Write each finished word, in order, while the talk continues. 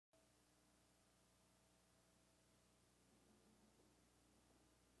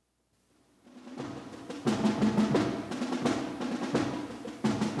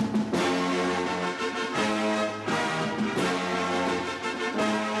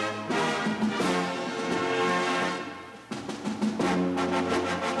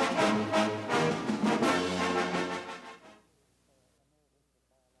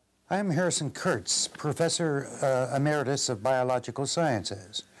I'm Harrison Kurtz, Professor Emeritus of Biological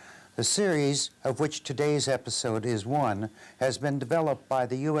Sciences. The series, of which today's episode is one, has been developed by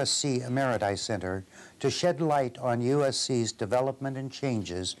the USC Emeritus Center to shed light on USC's development and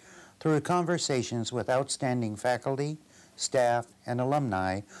changes through conversations with outstanding faculty, staff, and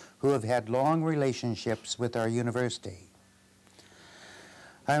alumni who have had long relationships with our university.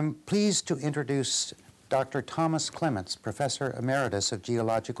 I'm pleased to introduce Dr. Thomas Clements, Professor Emeritus of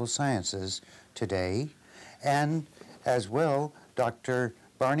Geological Sciences today, and as well Dr.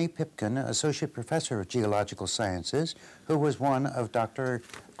 Barney Pipkin, Associate Professor of Geological Sciences, who was one of Dr.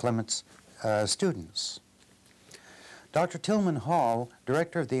 Clements' students. Dr. Tillman Hall,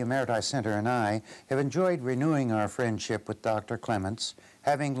 Director of the Emeritus Center, and I have enjoyed renewing our friendship with Dr. Clements,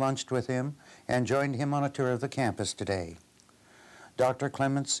 having lunched with him and joined him on a tour of the campus today. Dr.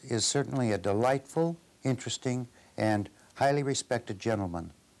 Clements is certainly a delightful, interesting, and highly respected gentleman,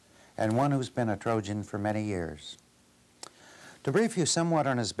 and one who's been a Trojan for many years. To brief you somewhat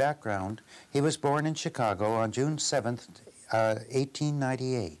on his background, he was born in Chicago on June 7th,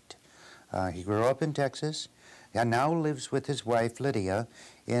 1898. He grew up in Texas and now lives with his wife, Lydia,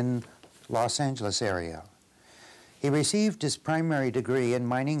 in Los Angeles area. He received his primary degree in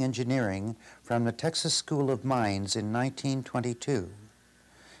mining engineering from the Texas School of Mines in 1922.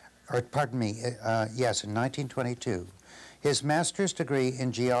 Yes, in 1922. His master's degree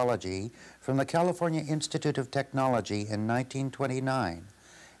in geology from the California Institute of Technology in 1929,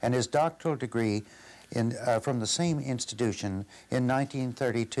 and his doctoral degree from the same institution in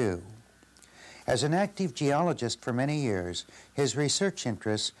 1932. As an active geologist for many years, his research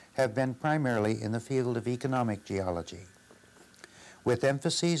interests have been primarily in the field of economic geology, with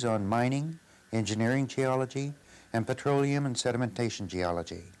emphases on mining, engineering geology, and petroleum and sedimentation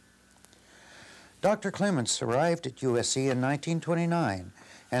geology. Dr. Clements arrived at USC in 1929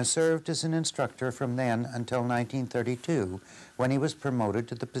 and served as an instructor from then until 1932, when he was promoted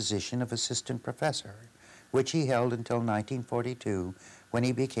to the position of assistant professor, which he held until 1942, when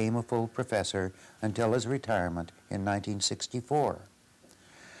he became a full professor until his retirement in 1964.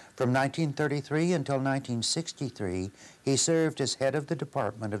 From 1933 until 1963, he served as head of the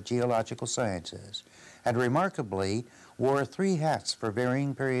Department of Geological Sciences, and remarkably wore 3 hats for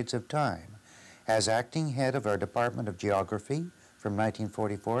varying periods of time, as acting head of our Department of Geography from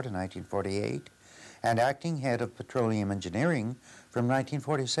 1944 to 1948, and acting head of Petroleum Engineering from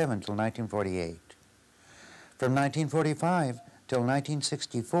 1947 till 1948. From 1945 till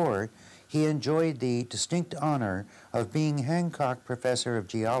 1964, he enjoyed the distinct honor of being Hancock Professor of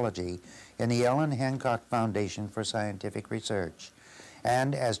Geology in the Ellen Hancock Foundation for Scientific Research,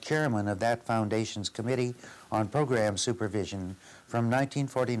 and as chairman of that foundation's Committee on Program Supervision from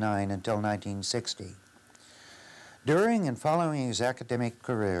 1949 until 1960. During and following his academic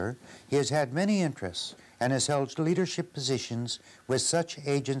career, he has had many interests and has held leadership positions with such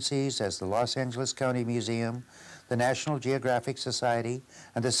agencies as the Los Angeles County Museum, the National Geographic Society,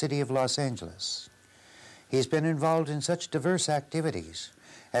 and the City of Los Angeles. He's been involved in such diverse activities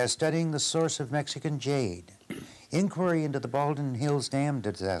as studying the source of Mexican jade, inquiry into the Baldwin Hills Dam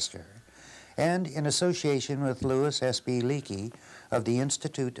disaster, and in association with Louis S.B. Leakey of the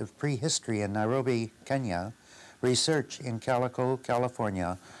Institute of Prehistory in Nairobi, Kenya, research in Calico,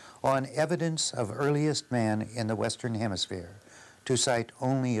 California, on evidence of earliest man in the Western Hemisphere, to cite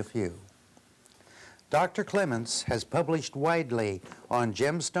only a few. Dr. Clements has published widely on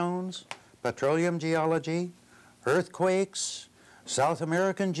gemstones, petroleum geology, earthquakes, South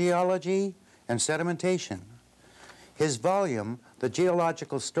American geology, and sedimentation. His volume, The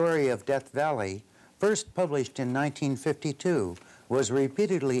Geological Story of Death Valley, first published in 1952, was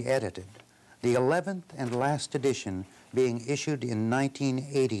repeatedly edited, the 11th and last edition being issued in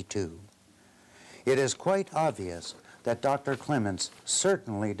 1982. It is quite obvious that Dr. Clements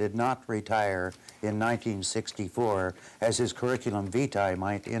certainly did not retire in 1964, as his curriculum vitae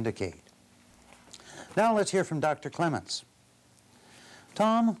might indicate. Now let's hear from Dr. Clements.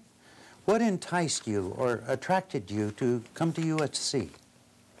 Tom, what enticed you or attracted you to come to USC?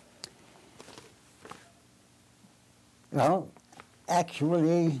 Well,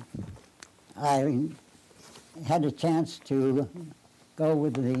 actually, I had a chance to go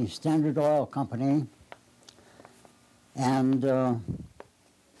with the Standard Oil Company, and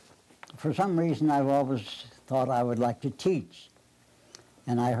for some reason I've always thought I would like to teach.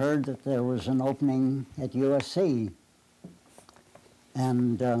 And I heard that there was an opening at USC.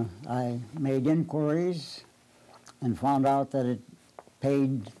 And I made inquiries and found out that it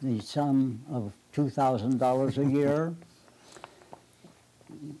paid the sum of $2,000 a year,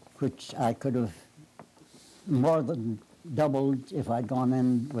 which I could have more than doubled if I'd gone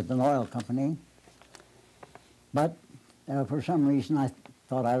in with an oil company. But for some reason, I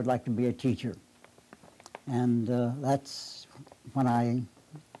thought I would like to be a teacher. And that's when I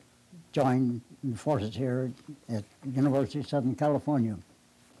joined the forces here at University of Southern California.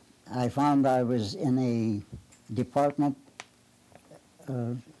 I found I was in a department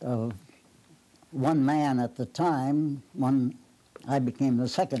of one man at the time. I became the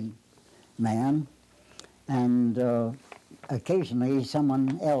second man, and occasionally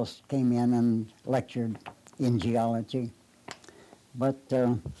someone else came in and lectured in geology. But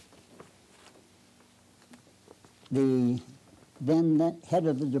the then head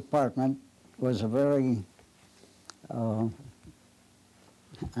of the department was a very, I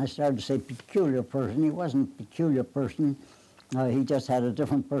started to say peculiar person. He wasn't a peculiar person. He just had a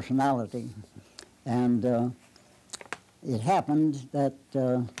different personality. And it happened that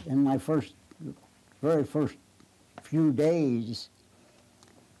in my very first few days,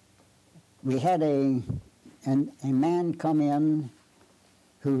 we had a man come in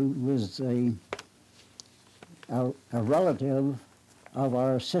who was a relative of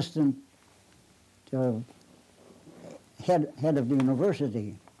our assistant head of the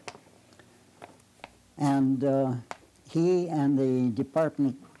university. And he and the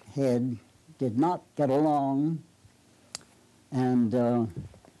department head did not get along, and the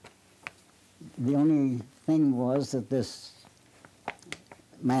only thing was that this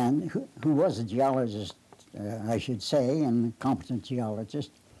man, who was a geologist, I should say, and a competent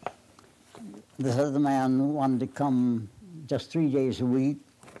geologist, this other man wanted to come just 3 days a week,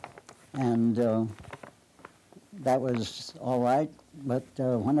 and that was all right. But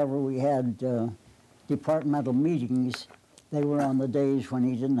whenever we had departmental meetings, they were on the days when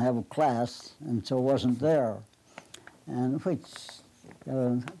he didn't have a class, and so wasn't there, and which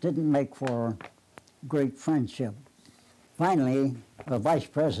didn't make for great friendship. Finally, a vice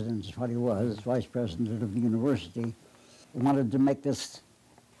president is what he was, vice president of the university, wanted to make this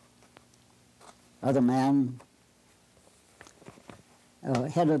other man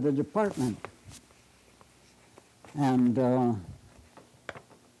head of the department. And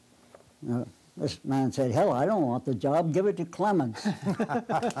this man said, "Hell, I don't want the job, give it to Clements."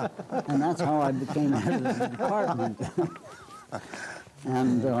 And that's how I became head of the department.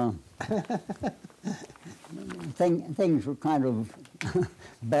 And things were kind of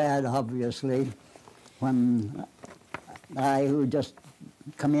bad, obviously, when I, who had just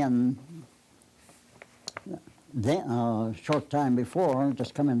come in then, short time before,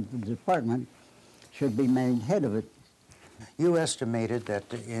 just come into the department, should be made head of it. You estimated that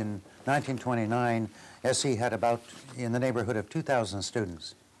in 1929, SC had about in the neighborhood of 2,000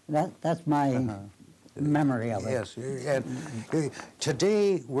 students. That's my memory of it. Yes, and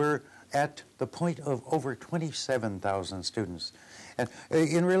today we're at the point of over 27,000 students. And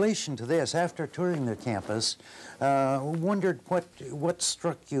in relation to this, after touring the campus, wondered what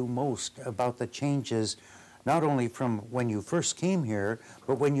struck you most about the changes, not only from when you first came here,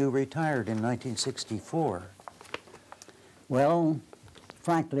 but when you retired in 1964. Well,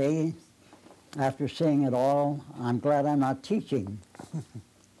 frankly, after seeing it all, I'm glad I'm not teaching.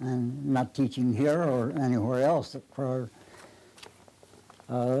 And not teaching here or anywhere else, for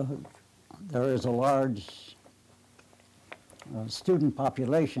there is a large student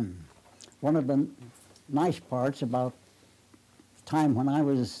population. One of the nice parts about the time when I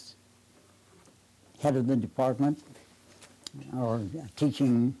was head of the department or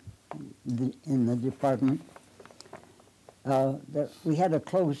teaching in the department, that we had a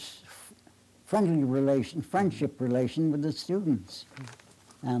close friendship relation with the students.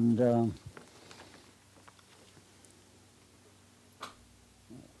 And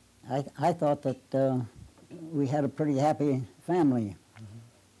I thought that we had a pretty happy family.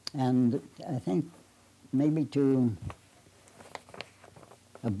 And I think maybe to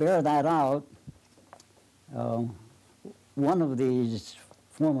bear that out, one of these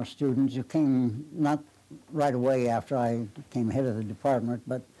former students who came not right away after I became head of the department,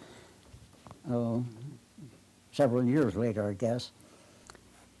 but several years later, I guess,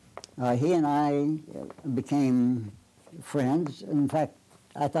 he and I became friends. In fact,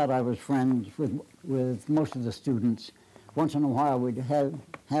 I thought I was friends with most of the students. Once in a while we'd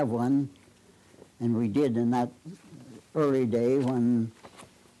have one, and we did in that early day when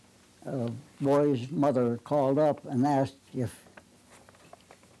a boy's mother called up and asked if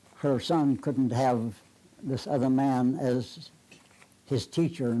her son couldn't have this other man as his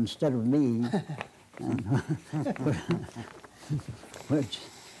teacher instead of me, which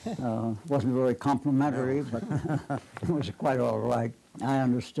wasn't very complimentary, but it was quite all right. I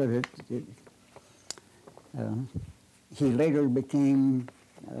understood it. he later became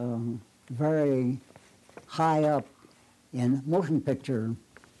very high up in motion picture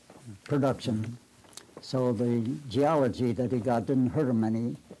production. So the geology that he got didn't hurt him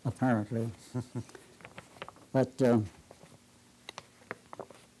any, apparently. But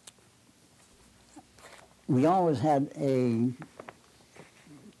we always had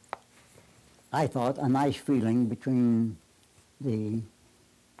I thought, a nice feeling between the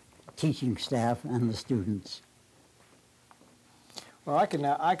teaching staff and the students. Well, I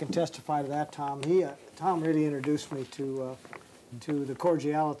can testify to that, Tom. Tom really introduced me to the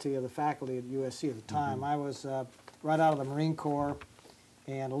cordiality of the faculty at USC at the time. I was right out of the Marine Corps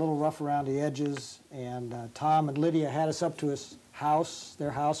and a little rough around the edges, and Tom and Lydia had us up to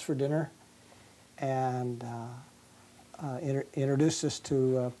their house for dinner, and introduced us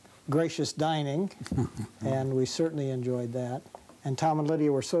to gracious dining, and we certainly enjoyed that. And Tom and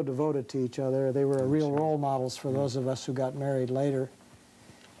Lydia were so devoted to each other. They were real role models for those of us who got married later.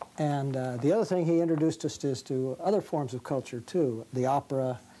 And the other thing he introduced us to other forms of culture too, the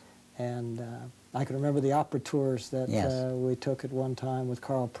opera, and I can remember the opera tours that we took at one time with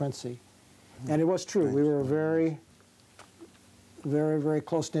Carl Princey. And it was true, we were a very, very, very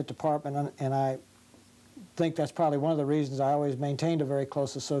close-knit department, and I think that's probably one of the reasons I always maintained a very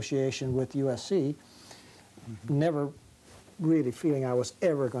close association with USC, never really feeling I was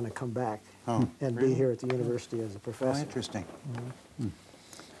ever going to come back and be here at the university as a professor. Oh, interesting.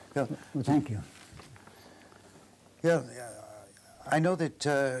 Well, thank you. Yeah, I know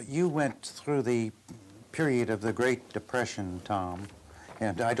that you went through the period of the Great Depression, Tom,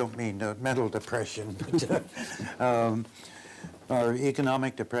 and I don't mean mental depression, but or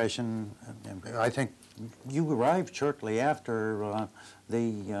economic depression. I think you arrived shortly after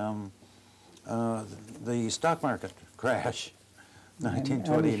the stock market crash,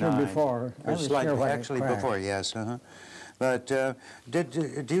 1929. I was sure before. Or slightly, actually before, yes. But do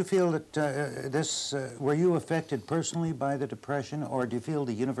you feel that were you affected personally by the Depression, or do you feel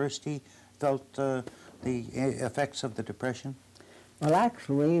the university felt the effects of the Depression? Well,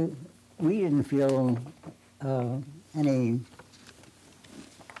 actually, we didn't feel anything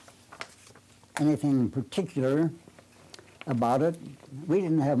particular about it. We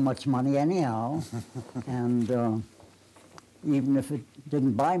didn't have much money anyhow, and even if it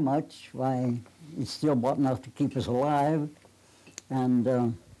didn't buy much, why, it still bought enough to keep us alive.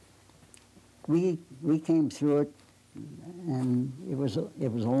 And we came through it, and it was a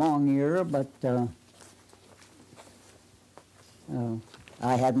long year, but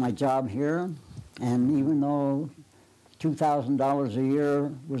I had my job here, and even though $2,000 a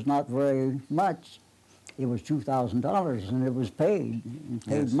year was not very much, it was $2,000, and it was paid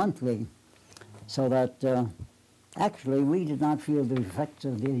monthly. So that actually we did not feel the effects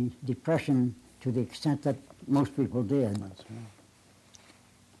of the Depression to the extent that most people did. That's right.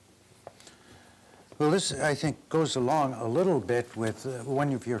 Well, this, I think, goes along a little bit with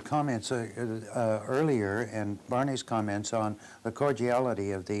one of your comments earlier, and Barney's comments on the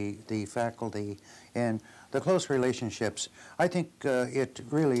cordiality of the faculty and the close relationships. I think it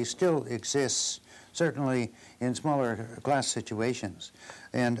really still exists, certainly in smaller class situations.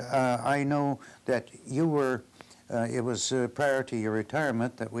 And I know that you were, it was prior to your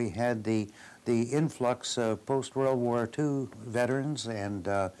retirement that we had the influx of post-World War II veterans and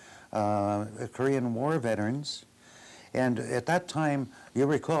Korean War veterans, and at that time, you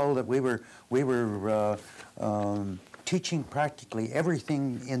recall that we were teaching practically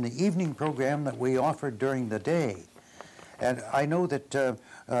everything in the evening program that we offered during the day. And I know that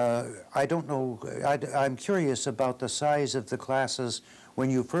I don't know. I'm curious about the size of the classes when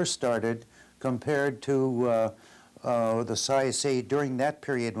you first started, compared to the size, say, during that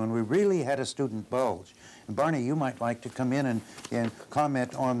period when we really had a student bulge. Barney, you might like to come in and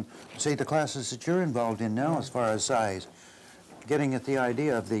comment on, say, the classes that you're involved in now as far as size, getting at the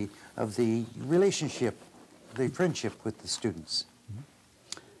idea of the relationship, the friendship with the students.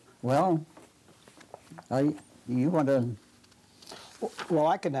 Well, you want to... Well,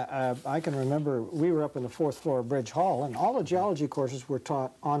 I can remember we were up in the 4th floor of Bridge Hall, and all the geology courses were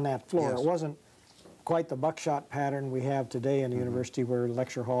taught on that floor. Yes. It wasn't quite the buckshot pattern we have today in the university, where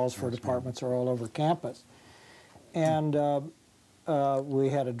lecture halls for departments are all over campus. And we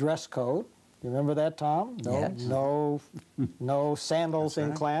had a dress code. You remember that, Tom? No sandals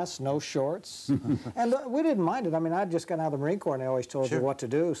in class, no shorts. And we didn't mind it. I mean, I'd just gotten out of the Marine Corps, and they always told you what to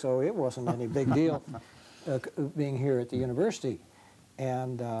do, so it wasn't any big deal being here at the university.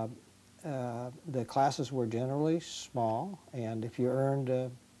 And the classes were generally small, and if you earned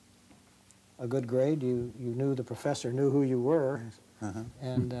a good grade, you knew the professor knew who you were,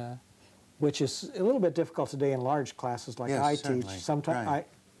 and which is a little bit difficult today in large classes like Yes, I certainly. teach. Sometimes Right.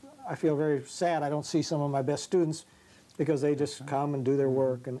 I feel very sad I don't see some of my best students because they just come and do their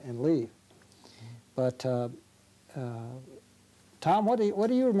work and leave. But Tom, what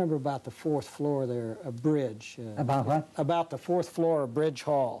do you remember about the fourth floor there, a bridge? About what? About the fourth floor of Bridge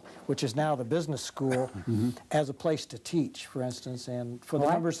Hall, which is now the business school, as a place to teach, for instance, and for the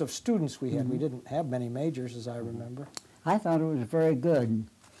numbers of students we had. We didn't have many majors, as I remember. I thought it was very good.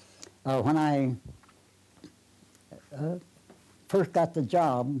 When I first got the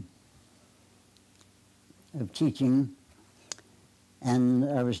job of teaching, and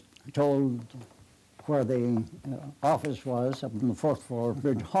I was told where the office was, up on the fourth floor of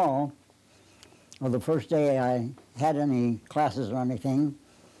Bridge Hall. Well, the first day I had any classes or anything,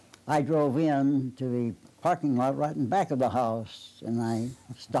 I drove in to the parking lot right in back of the house, and I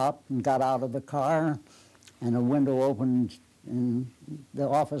stopped and got out of the car, and a window opened in the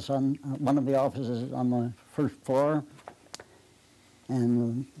office on one of the offices on the first floor,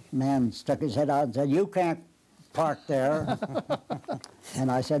 and the man stuck his head out and said, "You can't park there." And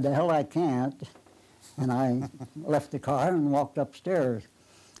I said, "The hell I can't." And I left the car and walked upstairs.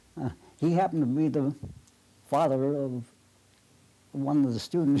 He happened to be the father of one of the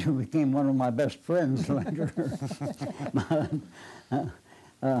students who became one of my best friends later.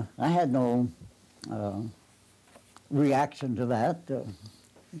 I had no reaction to that.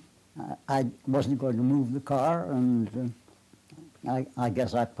 I wasn't going to move the car, and I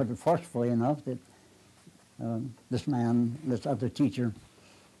guess I put it forcefully enough that this man, this other teacher,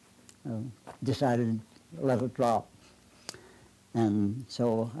 decided to let it drop. And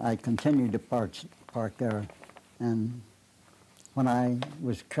so I continued to park there. And when I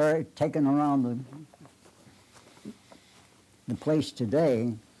was taken around the place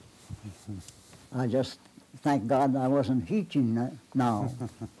today, I just thank God I wasn't teaching that now.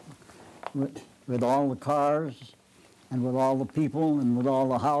 With all the cars, and with all the people, and with all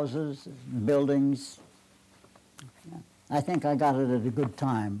the houses, and buildings, I think I got it at a good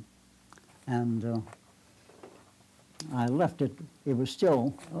time. And I left it, it was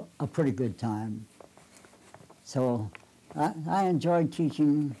still a pretty good time. So I enjoyed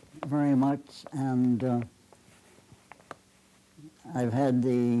teaching very much, and I've had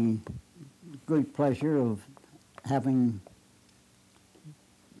the great pleasure of having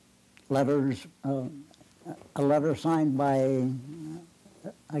letters, a letter signed by,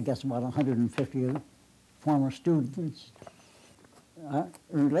 I guess, about 150 former students. A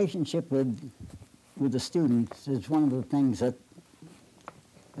relationship with the students is one of the things that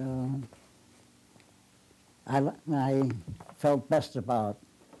I felt best about,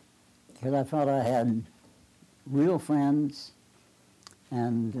 because I felt I had real friends,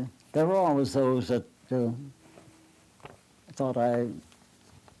 and there were always those that thought I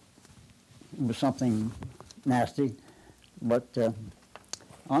was something nasty, but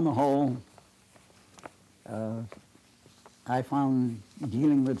on the whole, I found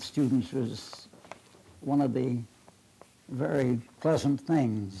dealing with students was one of the very pleasant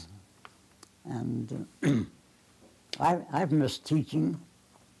things. And I've missed teaching,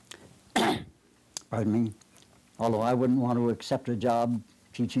 pardon me, although I wouldn't want to accept a job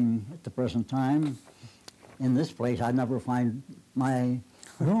teaching at the present time. In this place, I never find my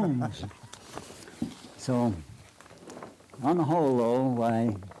rooms. So, on the whole,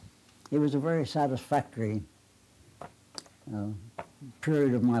 though, it was a very satisfactory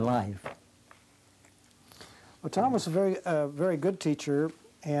period of my life. Well, Tom was a very good teacher,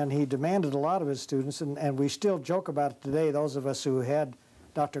 and he demanded a lot of his students, and we still joke about it today, those of us who had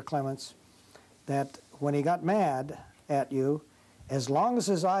Dr. Clements, that when he got mad at you, as long as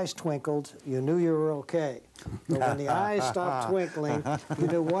his eyes twinkled, you knew you were okay. But when the eyes stopped twinkling, you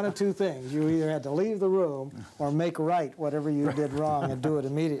did one of two things. You either had to leave the room or make right whatever you did wrong and do it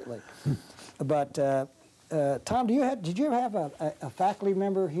immediately. But Tom, did you ever have a faculty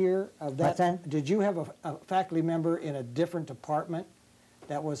member here of that? What's that? Did you have a faculty member in a different department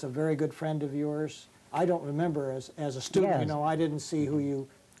that was a very good friend of yours? I don't remember as a student, Yes. you know, I didn't see who you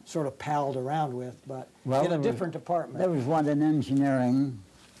sort of palled around with, but Well, in a different department. There was one in engineering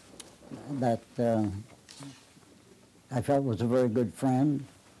that I felt was a very good friend,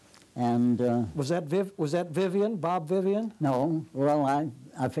 and Was that Vivian, Bob Vivian? no, well,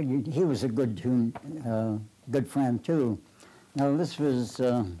 I figured he was a good friend too. Now this was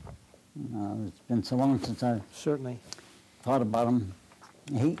it's been so long since I Certainly. thought about him.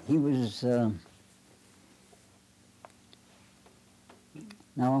 He was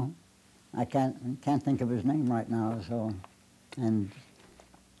no, I can't think of his name right now. So, and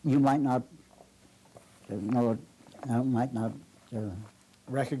you might not know it. I might not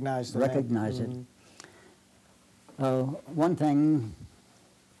Recognize the recognize name. it. One thing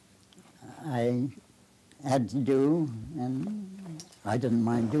I had to do, and I didn't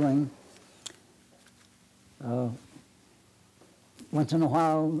mind doing, once in a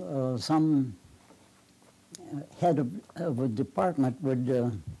while, some head of a department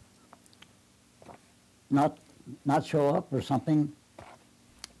would not show up or something,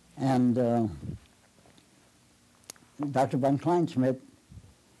 and Dr. von Kleinschmidt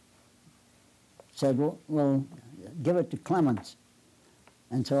said, well, give it to Clements.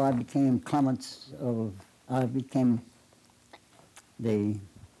 And so I became I became the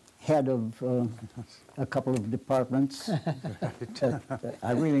head of a couple of departments that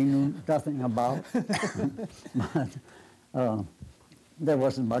I really knew nothing about. But there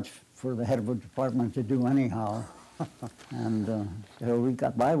wasn't much for the head of a department to do anyhow. And so we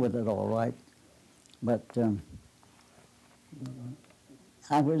got by with it all right. But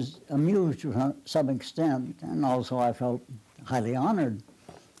I was amused to some extent, and also I felt highly honored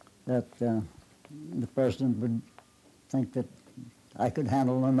that the president would think that I could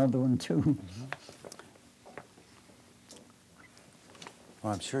handle another one too.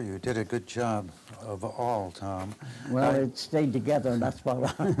 Well, I'm sure you did a good job of all, Tom. Well, it stayed together, that's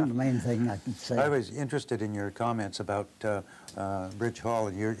what the main thing I can say. I was interested in your comments about Bridge Hall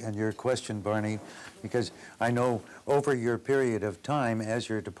and your question, Barney, because I know over your period of time, as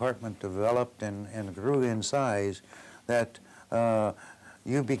your department developed and grew in size, that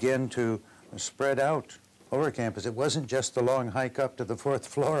you began to spread out over campus. It wasn't just the long hike up to the 4th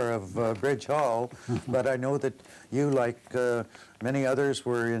floor of Bridge Hall, but I know that you, like many others,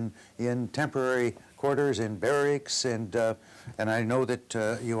 were in temporary quarters in barracks, and I know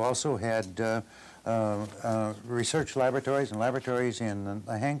that you also had research laboratories and laboratories in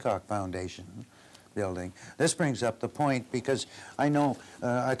the Hancock Foundation building. This brings up the point because I know,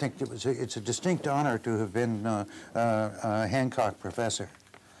 I think it's a distinct honor to have been a Hancock professor.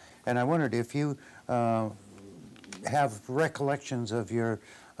 And I wondered if you have recollections of your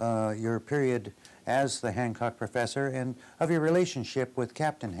period as the Hancock professor and of your relationship with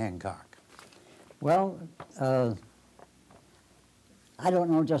Captain Hancock. Well, I don't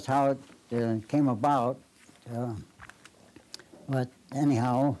know just how it came about, but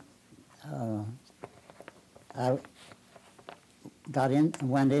anyhow, I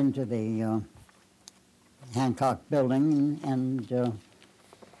went into the Hancock building, and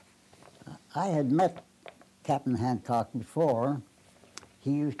I had met Captain Hancock before.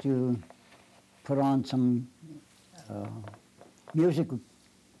 He used to put on some musical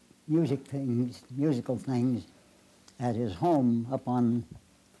things at his home up on,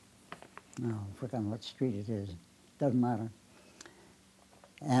 no, I've forgotten what street it is. Doesn't matter.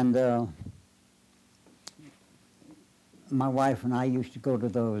 And my wife and I used to go to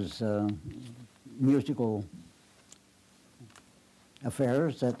those musical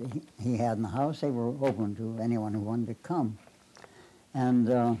affairs that he had in the house. They were open to anyone who wanted to come.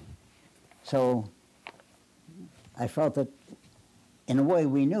 And so I felt that in a way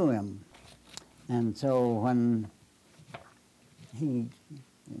we knew him. And so when he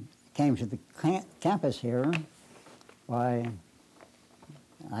came to the campus here, why,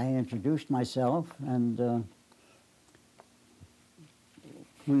 I introduced myself, and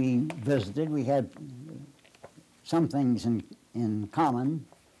we visited. We had some things in common.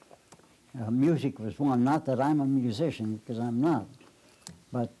 Music was one. Not that I'm a musician, because I'm not,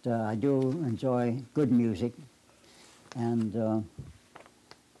 but I do enjoy good music, and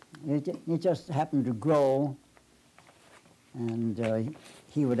it just happened to grow. And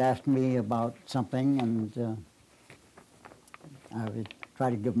he would ask me about something, and I would try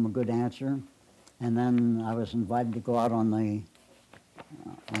to give him a good answer. And then I was invited to go out on the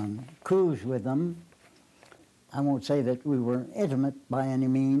cruise with them. I won't say that we were intimate by any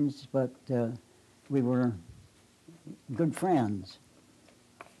means, but we were good friends.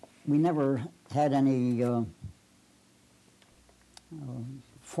 We never had any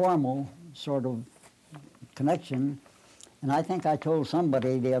formal sort of connection. And I think I told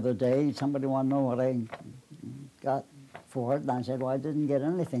somebody the other day, somebody wanted to know what I got for it, and I said, well, I didn't get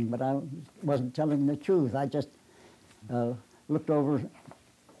anything, but I wasn't telling the truth. I just looked over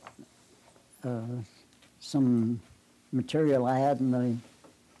some material I had in the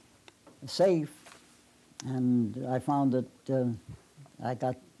safe, and I found that I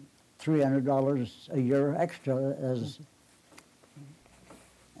got $300 a year extra as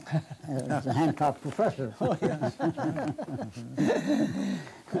a Hancock professor. Oh, yes.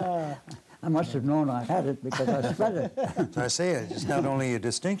 I must have known I had it because I spent it. So I say it's not only a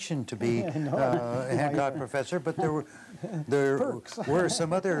distinction to be a Hancock professor, but there were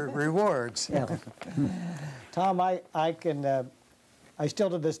some other rewards. Yeah. Tom, I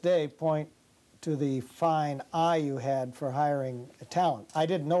still to this day point to the fine eye you had for hiring talent. I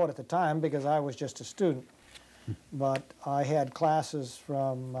didn't know it at the time because I was just a student, but I had classes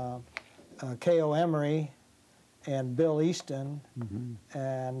from K.O. Emery and Bill Easton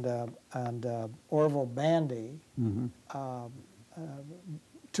and Orville Bandy,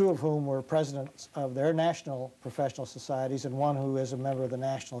 two of whom were presidents of their national professional societies and one who is a member of the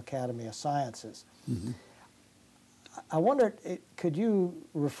National Academy of Sciences. I wondered, could you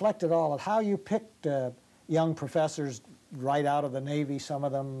reflect at all on how you picked young professors right out of the Navy, some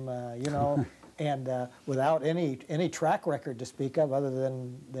of them, you know, and without any track record to speak of other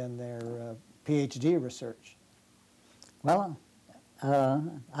than their PhD research? Well,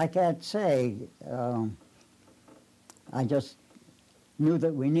 I can't say. I just knew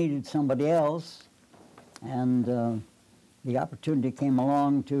that we needed somebody else, and the opportunity came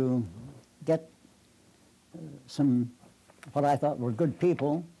along to get some, what I thought were good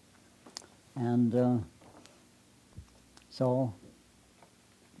people, and so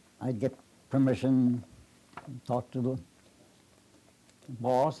I'd get permission, talk to the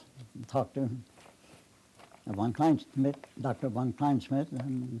boss, talk to von Kleinschmidt, Dr. von Kleinschmidt,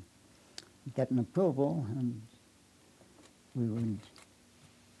 and get an approval, and we would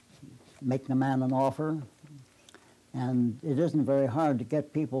make the man an offer. And it isn't very hard to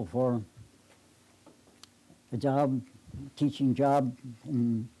get people for a job, teaching job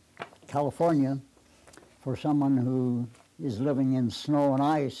in California for someone who is living in snow and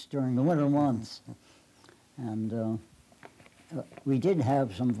ice during the winter months. And we did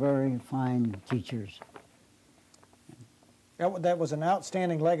have some very fine teachers. That was an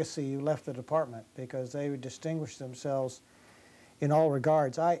outstanding legacy you left the department because they distinguished themselves in all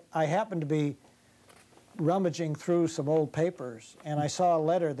regards. I happened to be rummaging through some old papers, and I saw a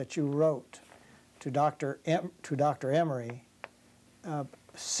letter that you wrote to Dr. Emery,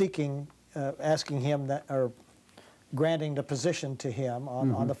 asking him that, or granting the position to him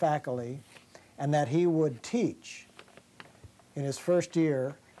on the faculty, and that he would teach in his first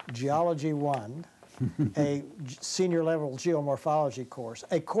year Geology 1, a senior level geomorphology course,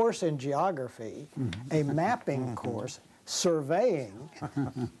 a course in geography, a mapping course, surveying.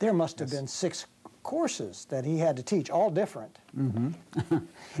 There must have been 6 courses that he had to teach, all different. And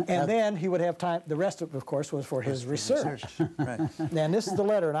then he would have time, the rest of course, was for his research. Right. And this is the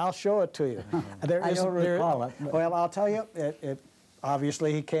letter, and I'll show it to you. I don't recall it. Well, I'll tell you,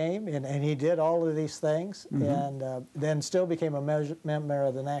 obviously he came, and he did all of these things, and then still became a member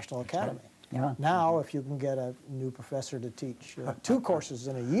of the National Academy. Yeah. Now, if you can get a new professor to teach 2 courses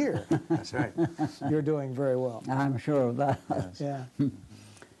in a year, That's right. you're doing very well. I'm sure of that. Yeah.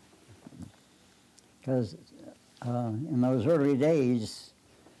 Because in those early days,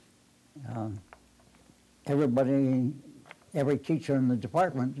 every teacher in the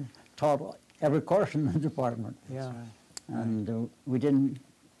department taught every course in the department. Yeah. Right. And we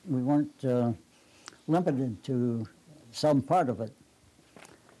weren't limited to some part of it.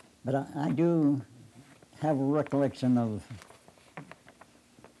 But I do have a recollection of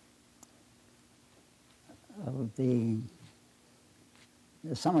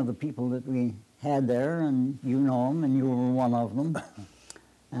some of the people that we had there, and you know them, and you were one of them.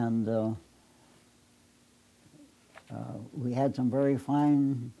 And we had some very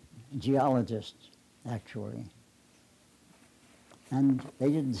fine geologists, actually. And they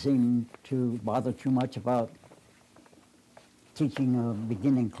didn't seem to bother too much about teaching a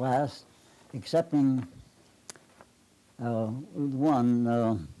beginning class, excepting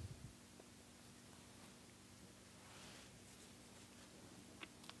one.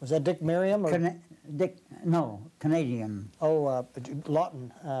 Was that Dick Merriam? Or? Canadian. Oh,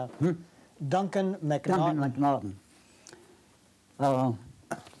 Lawton. Duncan McNaughton. Duncan McNaughton.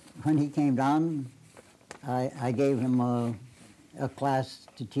 When he came down, I gave him a class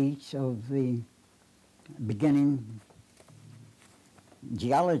to teach of the beginning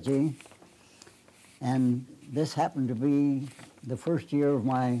geology, and this happened to be the first year of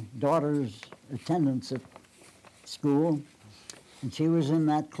my daughter's attendance at school, and she was in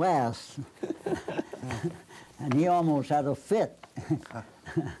that class. And he almost had a fit.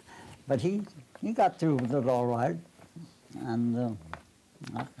 But he got through with it all right, and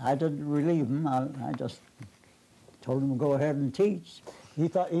I didn't relieve him. I just told him to go ahead and teach. He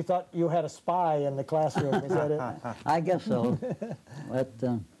thought you had a spy in the classroom. Is that it? I guess so. But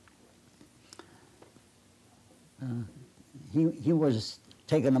he was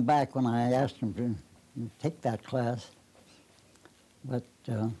taken aback when I asked him to take that class. But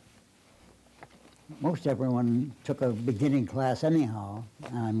most everyone took a beginning class anyhow.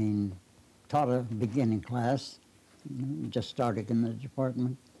 I mean, taught a beginning class, just started in the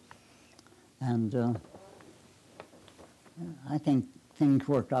department. And I think things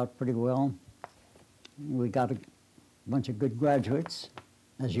worked out pretty well. We got a bunch of good graduates,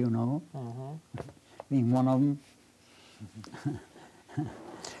 as you know, being one of them.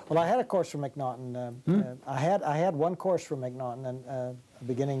 Well, I had a course from McNaughton. I had one course from McNaughton, and a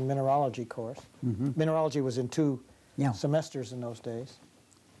beginning mineralogy course. Mineralogy was in 2 semesters in those days.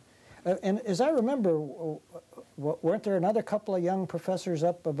 And as I remember, weren't there another couple of young professors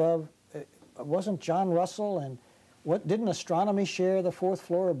up above? Wasn't John Russell and didn't astronomy share the 4th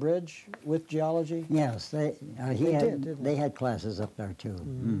floor bridge with geology? Yes, they had classes up there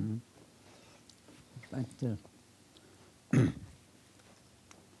too. But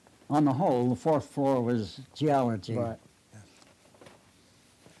on the whole, the 4th floor was geology. Right.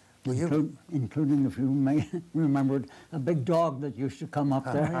 Well, including, if you may remembered, a big dog that used to come up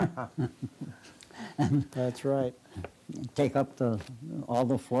there. And that's right. Take up all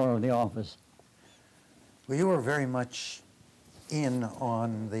the floor of the office. Well, you were very much in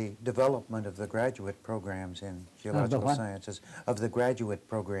on the development of the graduate programs in geological sciences, of the graduate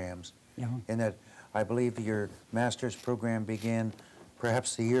programs. Yeah. In that, I believe your master's program began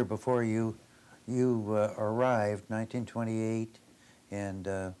perhaps the year before you arrived, 1928, and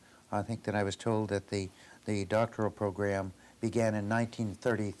I think that I was told that the doctoral program began in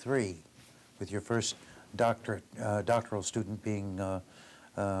 1933, with your first doctoral student being,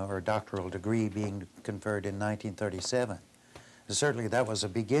 or doctoral degree being conferred in 1937. And certainly that was a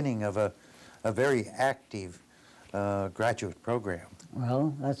beginning of a very active graduate program.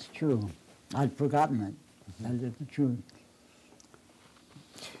 Well, that's true. I'd forgotten it. That is the truth.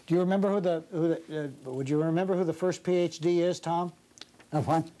 Do you remember would you remember who the first PhD is, Tom? Of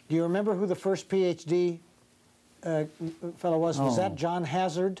what? Do you remember who the first PhD fellow was? Was that John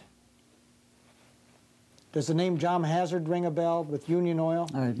Hazard? Does the name John Hazard ring a bell with Union Oil?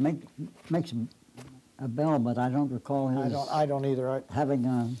 It makes a bell, but I don't recall his. I don't either. Having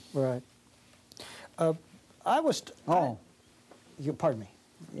a. Right. Pardon me.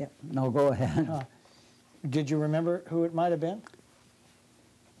 Yeah. No, go ahead. Did you remember who it might have been?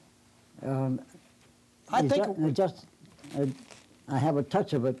 I think I have a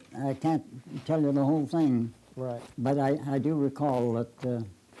touch of it. I can't tell you the whole thing. Right. But I do recall that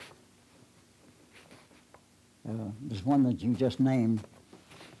there's one that you just named.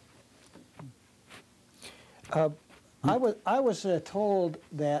 I was told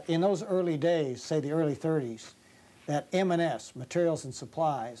that in those early days, say the early 30s, that M&S, Materials and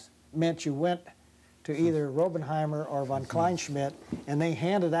Supplies, meant you went to either Robenheimer or von Kleinschmidt, and they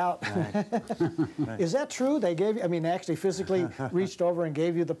handed out. Right. Is that true? They gave you, I mean, they actually physically reached over and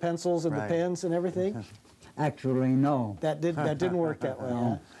gave you the pencils and the pens and everything? Actually, no. That didn't work that way. No.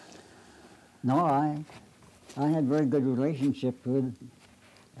 Huh? No, I had very good relationship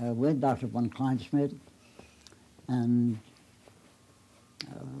with Dr. von Kleinschmidt, and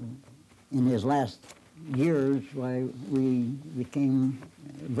in his last years, we became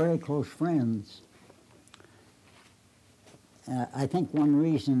very close friends. I think one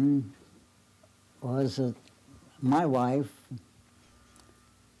reason was that my wife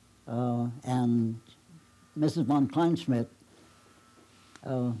and Mrs. von Kleinschmidt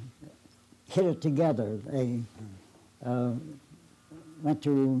hit it together. They went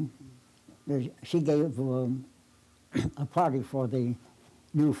to, she gave a party for the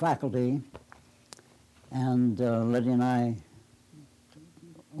new faculty, and Lydia and I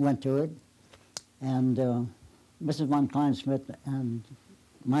went to it, and Mrs. von Kleinschmidt and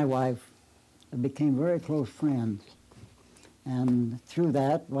my wife became very close friends, and through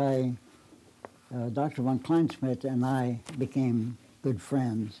that, Dr. von Kleinschmidt and I became good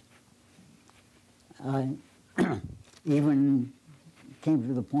friends. I even came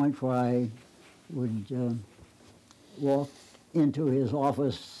to the point where I would walk into his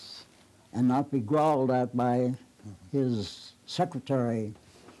office and not be growled at by his secretary.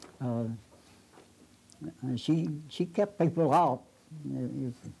 She kept people out.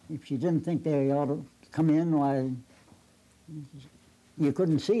 If she didn't think they ought to come in, why, you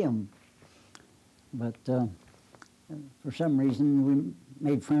couldn't see them. But for some reason, we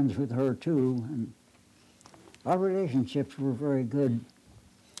made friends with her too, and our relationships were very good.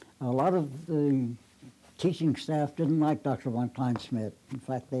 A lot of the teaching staff didn't like Dr. von Kleinschmidt. In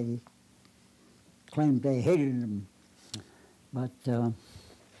fact, they claimed they hated him. But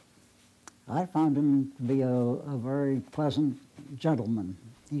I found him to be a very pleasant gentleman.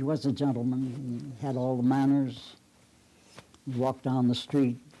 He was a gentleman. He had all the manners. He walked down the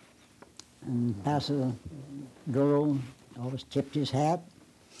street and passed a girl, always tipped his hat,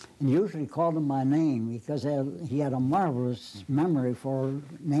 and usually called him by name because he had a marvelous memory for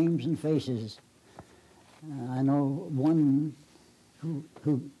names and faces. I know one who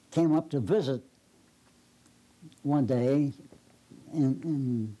came up to visit one day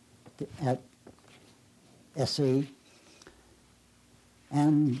at SC,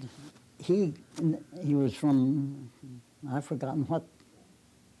 and he was from, I've forgotten what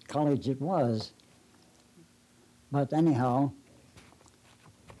college it was, but anyhow,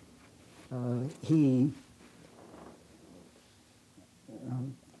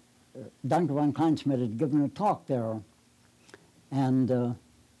 Dr. von Kleinsmith had given a talk there, and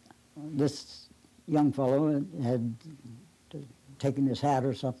this young fellow had taken his hat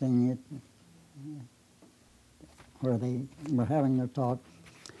or something where they were having their talk,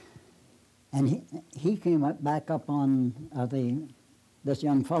 and he came back up on this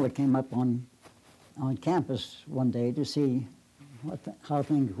young fellow came up on campus one day to see how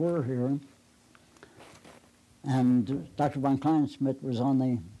things were here, and Dr. von Kleinsmith was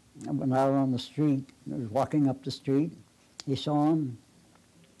went out on the street, was walking up the street. He saw him,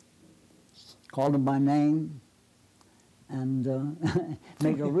 called him by name, and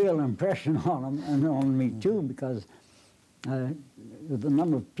made a real impression on him and on me too, because the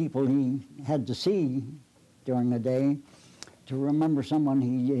number of people he had to see during the day, to remember someone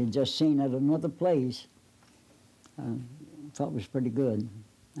he had just seen at another place, thought was pretty good.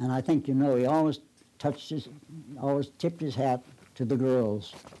 And I think, he always always tipped his hat to the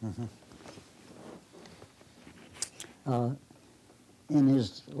girls. Mm-hmm. In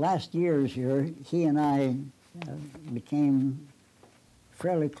his last years here, he and I became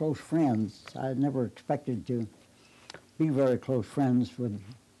fairly close friends. I had never expected to be very close friends with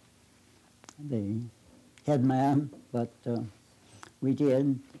the head man, but we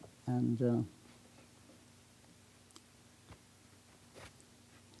did, and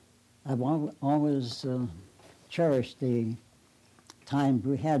I've always cherished the time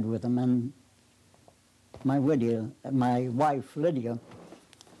we had with him, and my wife Lydia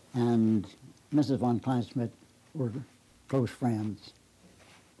and Mrs. von Kleinsmith were close friends.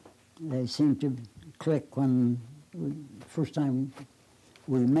 They seemed to click when first time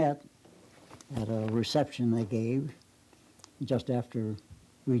we met at a reception they gave just after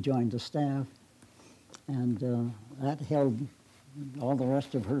we joined the staff, and that held all the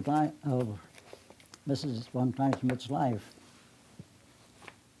rest of her life, of Mrs. von Kleinsmith's life.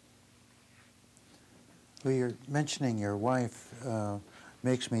 Well, you're mentioning your wife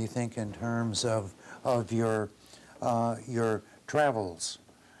makes me think in terms of your travels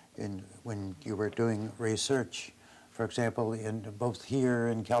when you were doing research, for example, in both here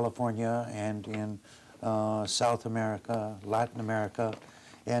in California and in South America, Latin America,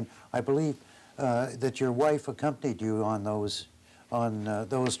 and I believe that your wife accompanied you on those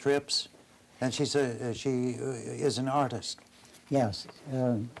trips, and she is an artist. Yes,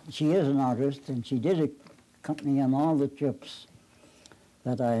 she is an artist, and she did accompany on all the trips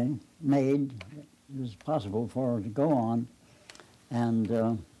that I made. It was possible for her to go on,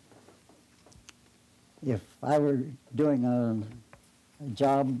 and if I were doing a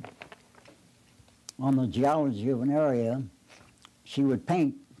job on the geology of an area, she would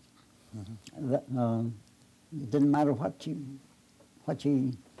paint. Mm-hmm. It didn't matter what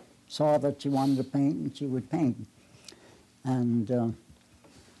she saw that she wanted to paint, and she would paint. And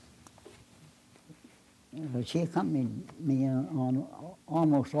she accompanied me on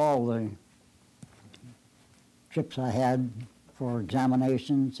almost all the trips I had for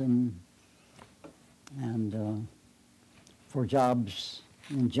examinations and for jobs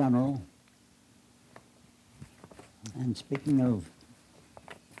in general. And speaking of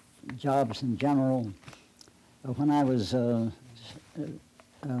jobs in general, when I was a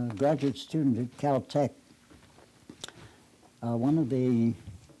graduate student at Caltech, one of the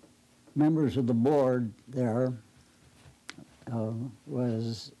members of the board there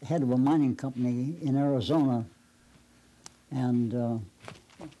was head of a mining company in Arizona, and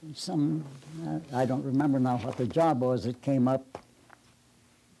I don't remember now what the job was that came up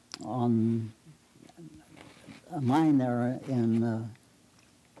on a mine there in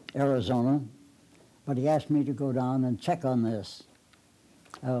Arizona, but he asked me to go down and check on this,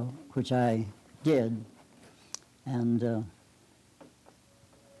 which I did, and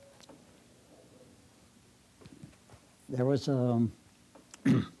there was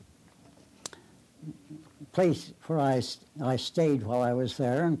place where I stayed while I was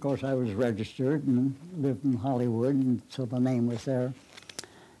there, and of course I was registered and lived in Hollywood, and so the name was there.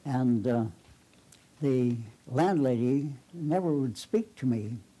 And the landlady never would speak to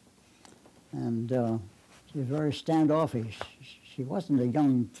me, and she was very standoffish. She wasn't a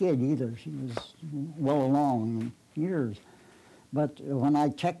young kid either. She was well along in years. But when I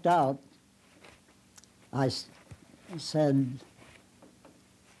checked out, I said,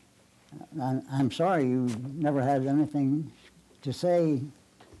 I'm sorry you never had anything to say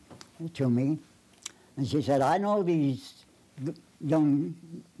to me. And she said, I know these young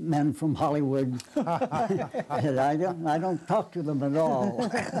men from Hollywood. I said, I don't talk to them at all.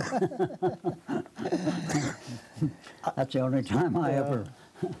 That's the only time I ever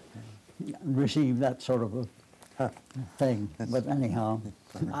received that sort of a thing. But anyhow.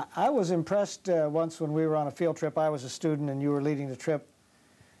 I was impressed once when we were on a field trip. I was a student and you were leading the trip.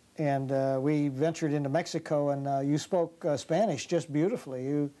 And we ventured into Mexico, and you spoke Spanish just beautifully.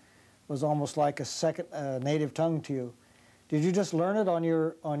 It was almost like a second native tongue to you. Did you just learn it on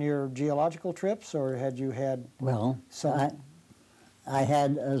your geological trips, or had you had? Well, some? I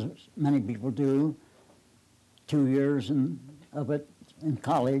had, as many people do, 2 years of it in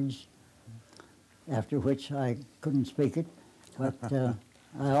college, after which I couldn't speak it. But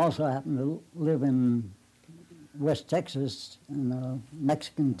I also happened to live in West Texas, in a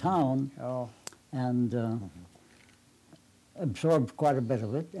Mexican town, and absorbed quite a bit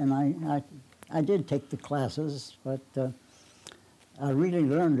of it. And I did take the classes, but I really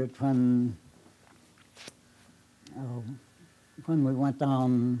learned it when we went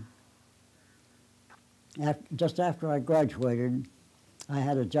down. Just after I graduated, I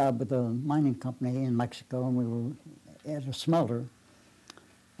had a job with a mining company in Mexico, and we were at a smelter,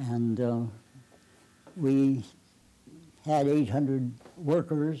 and we had 800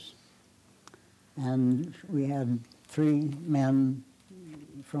 workers, and we had 3 men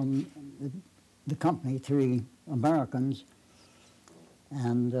from the company, 3 Americans,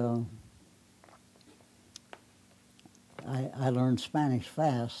 and I learned Spanish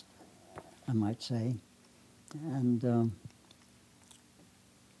fast, I might say, and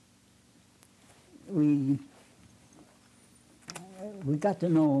we got to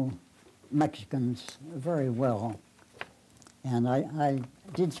know Mexicans very well. And I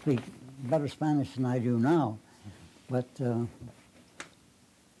did speak better Spanish than I do now, but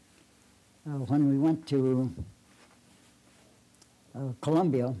when we went to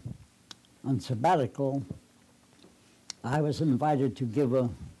Colombia on sabbatical, I was invited to give a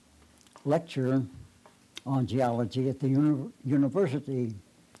lecture on geology at the university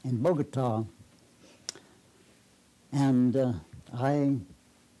in Bogota, and I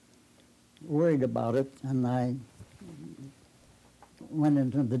worried about it, and I went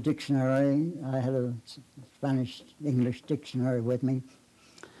into the dictionary. I had a Spanish-English dictionary with me,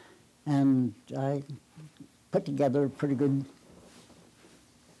 and I put together a pretty good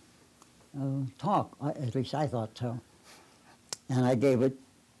talk, at least I thought so. And I gave it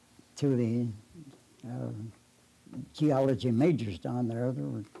to the geology majors down there. There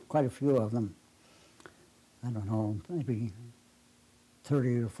were quite a few of them. I don't know, maybe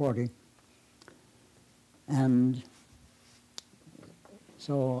 30 or 40. And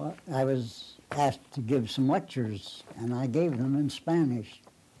so I was asked to give some lectures, and I gave them in Spanish.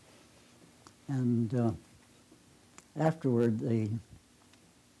 And afterward, the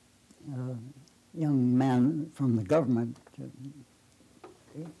young man from the government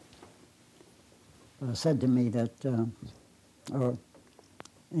said to me that, or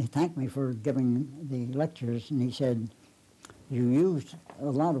he thanked me for giving the lectures, and he said, you used a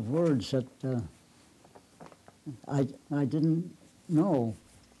lot of words that I didn't know.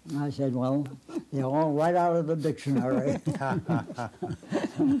 And I said, well, they're all right out of the dictionary.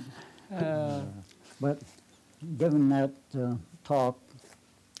 But given that talk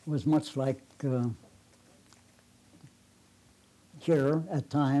was much like here at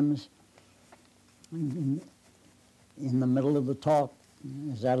times. In the middle of the talk,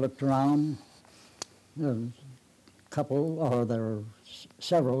 as I looked around, there was a couple, or there were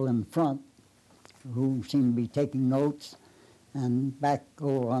several in front who seemed to be taking notes, and back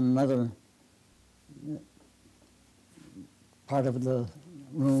over on another part of the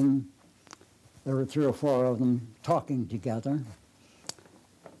room, there were 3 or 4 of them talking together.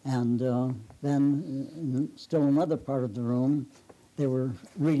 And then, still another part of the room, they were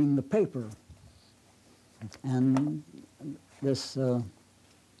reading the paper. And this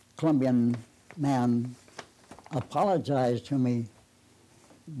Colombian man apologized to me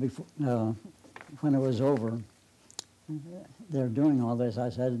before, when it was over. They're doing all this.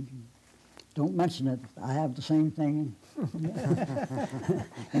 I said, Don't mention it. I have the same thing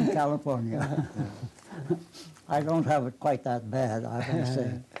in California. I don't have it quite that bad, I can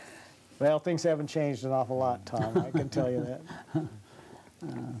say. Well, things haven't changed an awful lot, Tom, I can tell you that.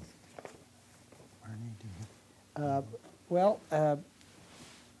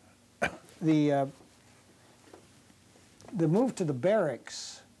 The move to the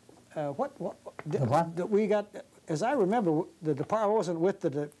barracks, what we got, as I remember, the department, I wasn't with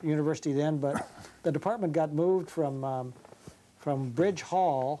the university then, but the department got moved from Bridge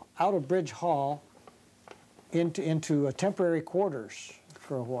Hall, out of Bridge Hall, into a temporary quarters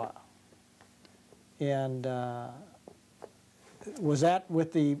for a while. And was that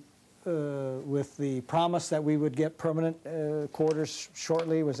with the promise that we would get permanent quarters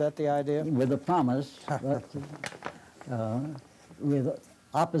shortly? Was that the idea? With a promise, but with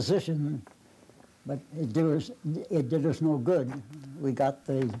opposition, but it did us no good. We got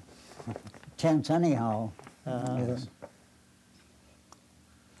the tents anyhow. Yes.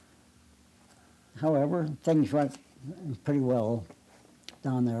 However, things went pretty well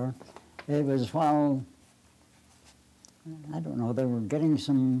down there. It was while, I don't know, they were getting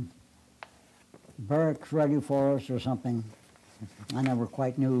some barracks ready for us or something. I never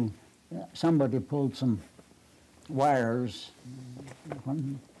quite knew. Somebody pulled some wires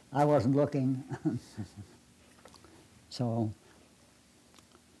when I wasn't looking. So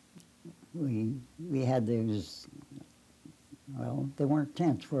we had these, well, they weren't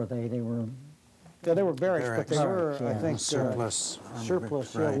tents, were they? They were... Yeah, they were barracks, but they were, yeah. I think... surplus.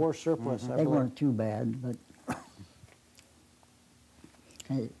 Surplus, Right. yeah, war surplus. I They believe. weren't too bad, but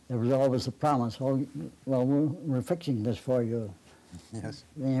there was always a promise, oh, well, we're fixing this for you. Yes.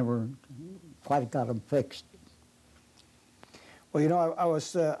 They never quite got them fixed. Well, you know,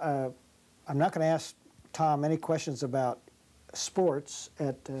 I'm not going to ask Tom any questions about sports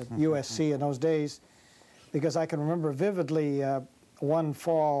at USC in those days, because I can remember vividly one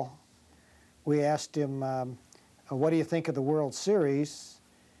fall we asked him, what do you think of the World Series?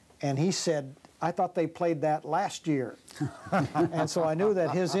 And he said, I thought they played that last year. And so I knew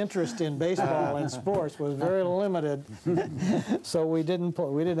that his interest in baseball and sports was very limited. So we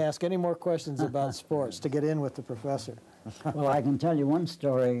didn't ask any more questions about sports to get in with the professor. Well, I can tell you one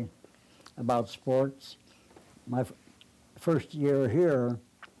story about sports. My first year here,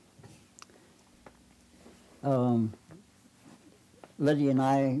 Lydia and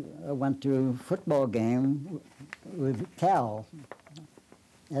I went to a football game with Cal,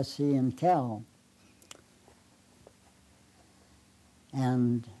 SC and Cal.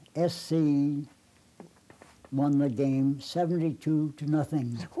 And SC won the game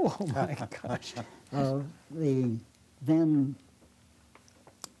 72-0. Oh my gosh. The then,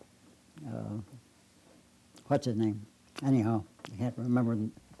 what's his name? Anyhow, I can't remember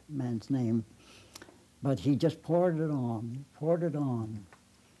the man's name. But he just poured it on, poured it on.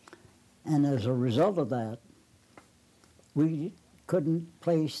 And as a result of that, we couldn't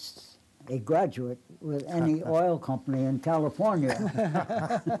place a graduate with any oil company in California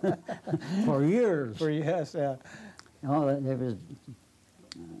for years. Yes, yeah. Oh,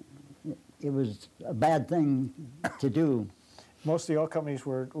 it was a bad thing to do. Most of the oil companies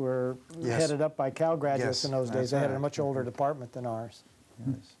were Yes. headed up by Cal graduates Yes, in those days. that's They had a right. much older department than ours.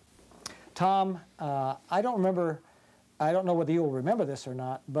 Yes. Tom, I don't know whether you'll remember this or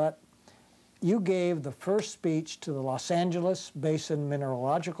not, but you gave the first speech to the Los Angeles Basin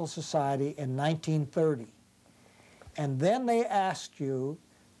Mineralogical Society in 1930. And then they asked you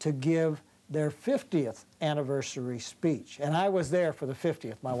to give their 50th anniversary speech. And I was there for the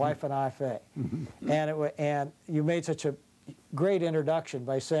 50th, my wife and I, Faye. And you made such a great introduction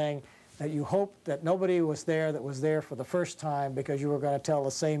by saying that you hoped that nobody was there that was there for the first time because you were going to tell the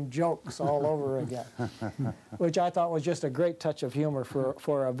same jokes all over again, which I thought was just a great touch of humor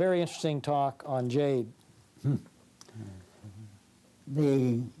for a very interesting talk on jade.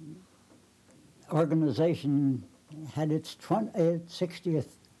 The organization had its 60th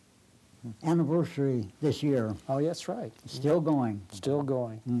anniversary this year. Oh, yeah, that's right. Still going. Still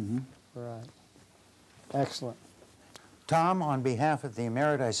going. Mm-hmm. Right. Excellent. Tom, on behalf of the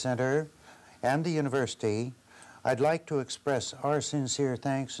Emeritus Center and the university, I'd like to express our sincere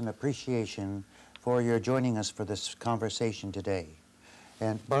thanks and appreciation for your joining us for this conversation today.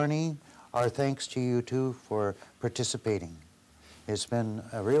 And Barney, our thanks to you too for participating. It's been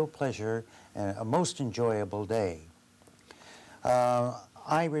a real pleasure and a most enjoyable day.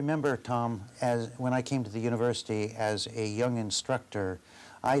 I remember, Tom, when I came to the university as a young instructor,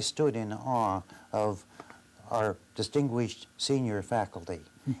 I stood in awe of our distinguished senior faculty,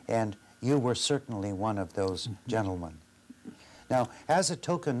 and you were certainly one of those gentlemen. Now, as a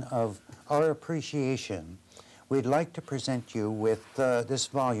token of our appreciation, we'd like to present you with this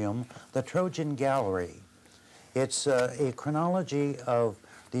volume, The Trojan Gallery. It's a chronology of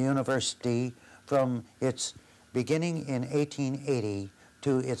the university from its beginning in 1880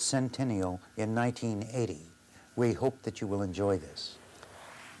 to its centennial in 1980. We hope that you will enjoy this.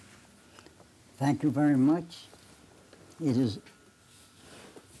 Thank you very much. It has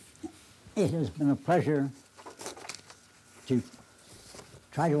been a pleasure to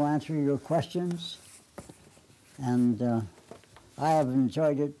try to answer your questions, and I have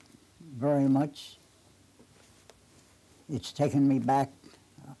enjoyed it very much. It's taken me back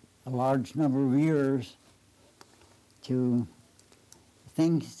a large number of years to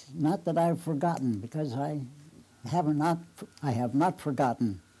things, not that I've forgotten, because I have not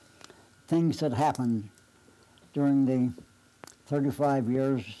forgotten things that happened during the 35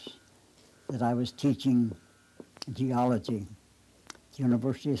 years that I was teaching geology at the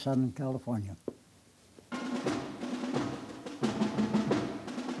University of Southern California.